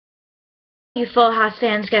You Full House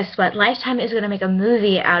fans, guess what? Lifetime is going to make a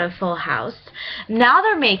movie out of Full House. Now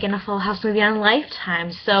they're making a Full House movie on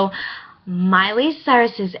Lifetime. So, Miley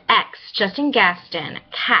Cyrus's ex, Gaston,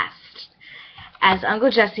 cast as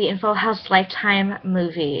Uncle Jesse in Full House Lifetime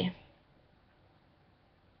movie.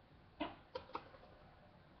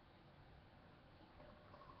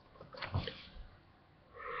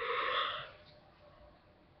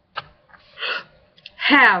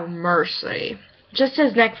 Have mercy. Just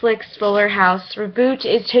as Netflix's Fuller House reboot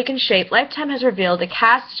is taking shape, Lifetime has revealed the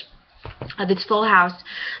cast of its Full House,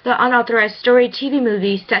 the unauthorized story TV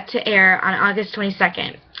movie set to air on August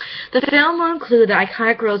 22nd. The film will include the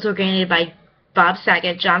iconic roles orchestrated by Bob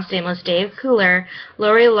Saget, John Stamos, Dave Coulier,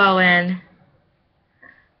 Lori Lohan,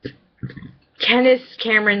 Candace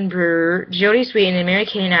Cameron Brewer, Jodie Sweetin, and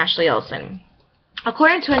Mary-Kate and Ashley Olsen.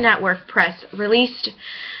 According to a network press release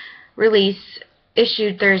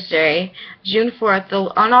issued Thursday, June 4th,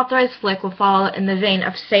 the unauthorized flick will fall in the vein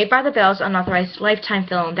of Saved by the Bell's unauthorized Lifetime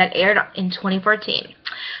film that aired in 2014.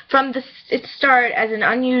 From its start as an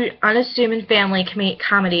unassuming family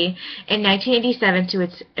comedy in 1987 to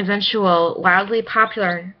its eventual wildly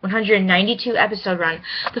popular 192-episode run,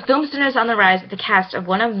 the film centers on the rise of the cast of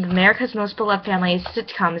one of America's most beloved family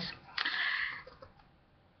sitcoms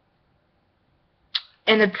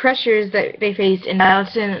and the pressures that they face in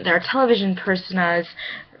balancing their television personas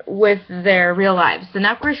with their real lives. The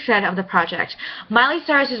network said of the project, Miley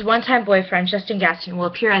Cyrus's one-time boyfriend, Gaston, will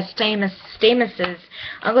appear as Stamos's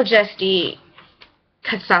Uncle Jesse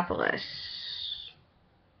Katsopoulos.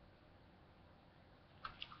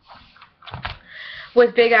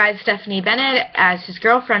 With Big Eyes Stephanie Bennett as his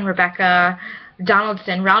girlfriend, Rebecca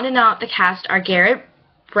Donaldson. Rounding out the cast are Garrett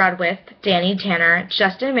Broadwith, Danny Tanner,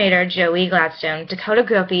 Justin Mater, Joey Gladstone, Dakota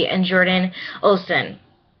Gopi, and Jordan Olson.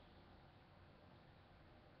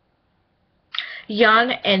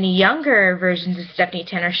 Young and younger versions of Stephanie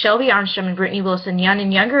Tanner, Shelby Armstrong, and Brittany Wilson. Young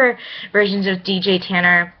and younger versions of DJ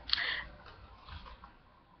Tanner,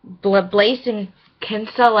 Blaze and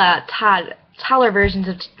Kinsella Todd. Taller versions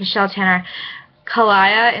of Michelle Tanner,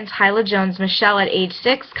 Kalia and Tyler Jones, Michelle at age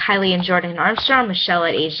 6, Kylie and Jordan Armstrong, Michelle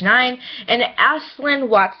at age 9, and Ashlyn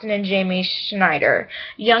Watson and Jamie Schneider.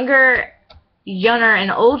 Younger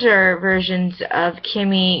and older versions of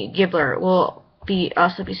Kimmy Gibbler will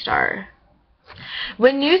also be starred.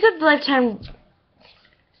 When news of the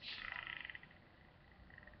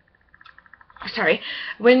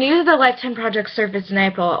Lifetime project surfaced in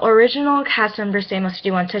April, original cast member Stamos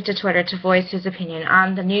 51 took to Twitter to voice his opinion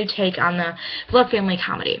on the new take on the Blood Family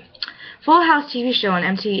comedy. Full House TV show on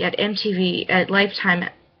MTV at Lifetime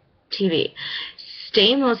TV.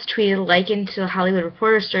 Stamos tweeted likened to the Hollywood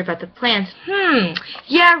Reporter story about the plans.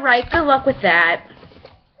 Yeah, right. Good luck with that.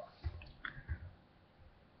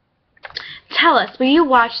 Tell us, will you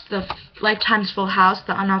watch the Lifetime's Full House,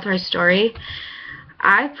 the unauthorized story?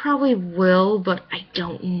 I probably will, but I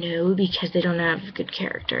don't know because they don't have good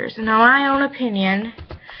characters. And now my own opinion.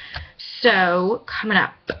 So, coming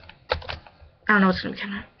up. I don't know what's going to be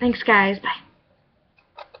coming up. Thanks, guys. Bye.